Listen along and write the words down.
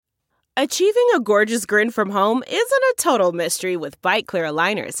Achieving a gorgeous grin from home isn't a total mystery with Bite Clear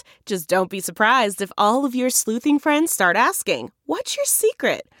aligners. Just don't be surprised if all of your sleuthing friends start asking, "What's your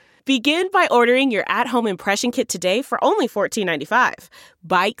secret?" Begin by ordering your at-home impression kit today for only $14.95.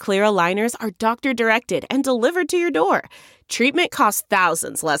 Bite Clear aligners are doctor-directed and delivered to your door. Treatment costs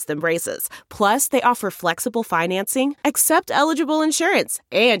thousands less than braces. Plus, they offer flexible financing, accept eligible insurance,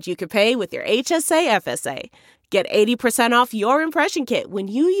 and you can pay with your HSA FSA. Get 80% off your impression kit when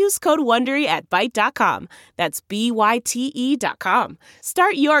you use code WONDERY at Byte.com. That's BYTE.com.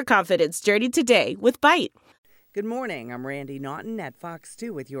 Start your confidence journey today with Byte. Good morning. I'm Randy Naughton at Fox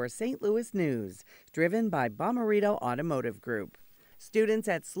 2 with your St. Louis news, driven by Bomarito Automotive Group. Students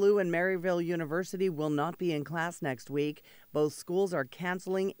at SLU and Maryville University will not be in class next week. Both schools are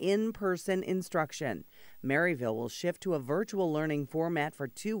canceling in-person instruction. Maryville will shift to a virtual learning format for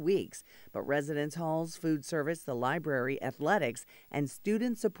 2 weeks, but residence halls, food service, the library, athletics, and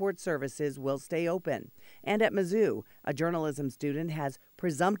student support services will stay open. And at Mizzou, a journalism student has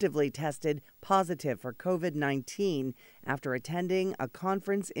presumptively tested positive for COVID-19 after attending a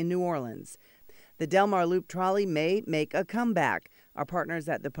conference in New Orleans. The Delmar Loop trolley may make a comeback. Our partners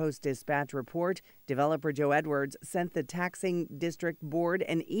at the Post-Dispatch report, developer Joe Edwards sent the taxing district board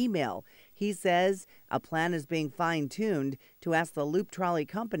an email. He says a plan is being fine-tuned to ask the Loop Trolley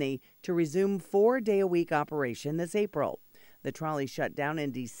Company to resume 4-day-a-week operation this April. The trolley shut down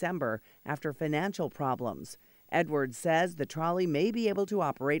in December after financial problems. Edwards says the trolley may be able to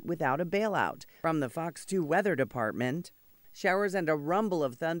operate without a bailout. From the Fox 2 Weather Department, showers and a rumble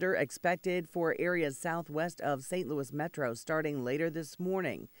of thunder expected for areas southwest of St. Louis Metro starting later this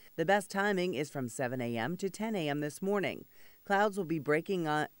morning. The best timing is from 7 a.m. to 10 a.m. this morning. Clouds will be breaking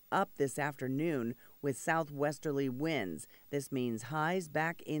up this afternoon with southwesterly winds. This means highs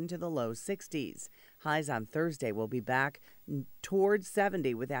back into the low 60s. Highs on Thursday will be back towards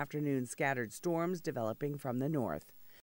 70 with afternoon scattered storms developing from the north.